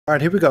All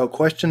right, here we go.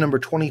 Question number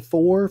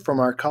 24 from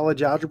our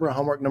college algebra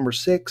homework number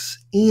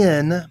 6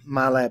 in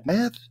MyLab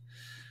Math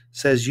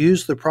says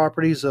use the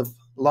properties of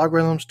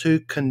logarithms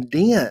to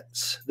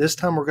condense. This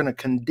time we're going to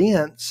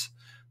condense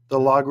the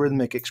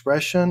logarithmic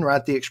expression.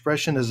 Right, the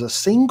expression is a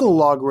single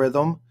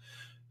logarithm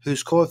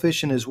whose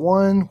coefficient is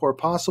 1. Where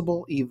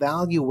possible,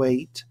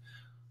 evaluate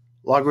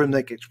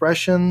logarithmic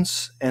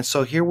expressions. And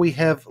so here we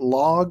have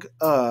log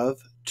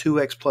of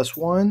 2x plus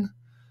 1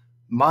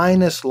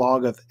 minus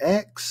log of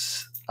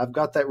x. I've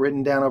got that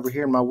written down over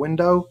here in my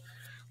window.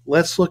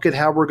 Let's look at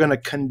how we're going to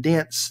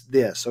condense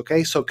this.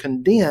 Okay, so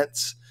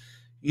condense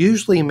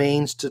usually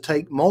means to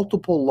take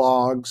multiple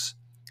logs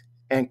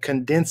and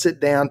condense it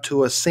down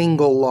to a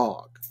single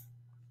log.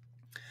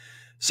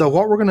 So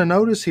what we're going to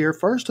notice here,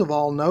 first of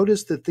all,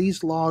 notice that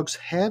these logs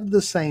have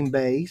the same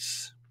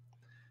base,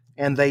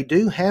 and they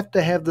do have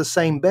to have the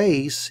same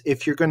base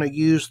if you're going to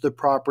use the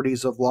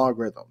properties of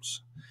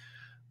logarithms.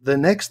 The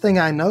next thing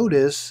I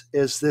notice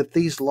is that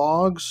these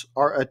logs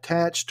are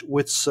attached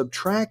with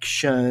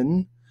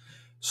subtraction,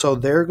 so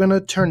they're going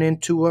to turn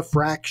into a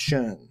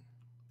fraction.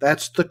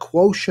 That's the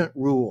quotient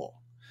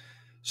rule.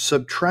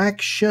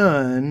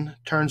 Subtraction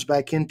turns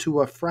back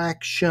into a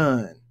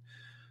fraction.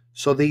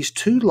 So these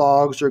two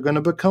logs are going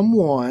to become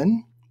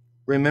 1.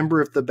 Remember,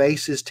 if the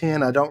base is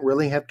 10, I don't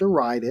really have to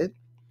write it.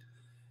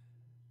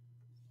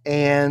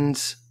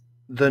 And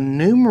the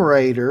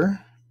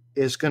numerator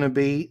is going to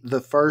be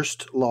the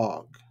first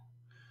log.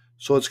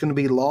 So it's going to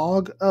be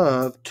log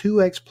of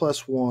 2x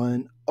plus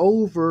 1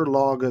 over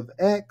log of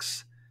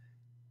x.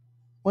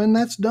 When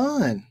that's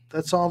done,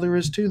 that's all there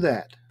is to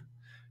that.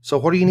 So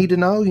what do you need to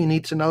know? You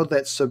need to know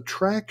that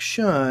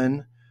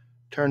subtraction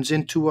turns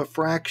into a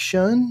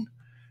fraction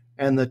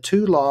and the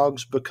two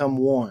logs become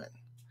 1.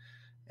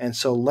 And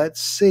so let's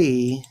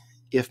see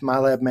if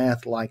MyLab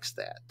Math likes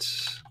that.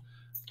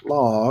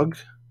 Log,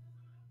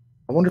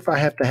 I wonder if I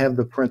have to have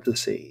the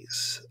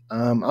parentheses.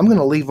 I'm going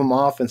to leave them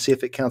off and see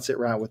if it counts it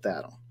right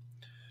without them.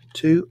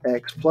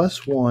 2x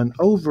plus 1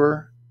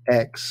 over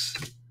x.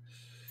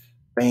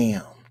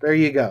 Bam. There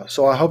you go.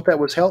 So I hope that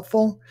was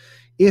helpful.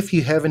 If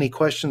you have any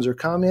questions or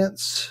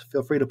comments,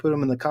 feel free to put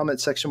them in the comment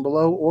section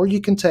below, or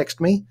you can text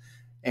me.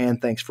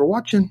 And thanks for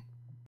watching.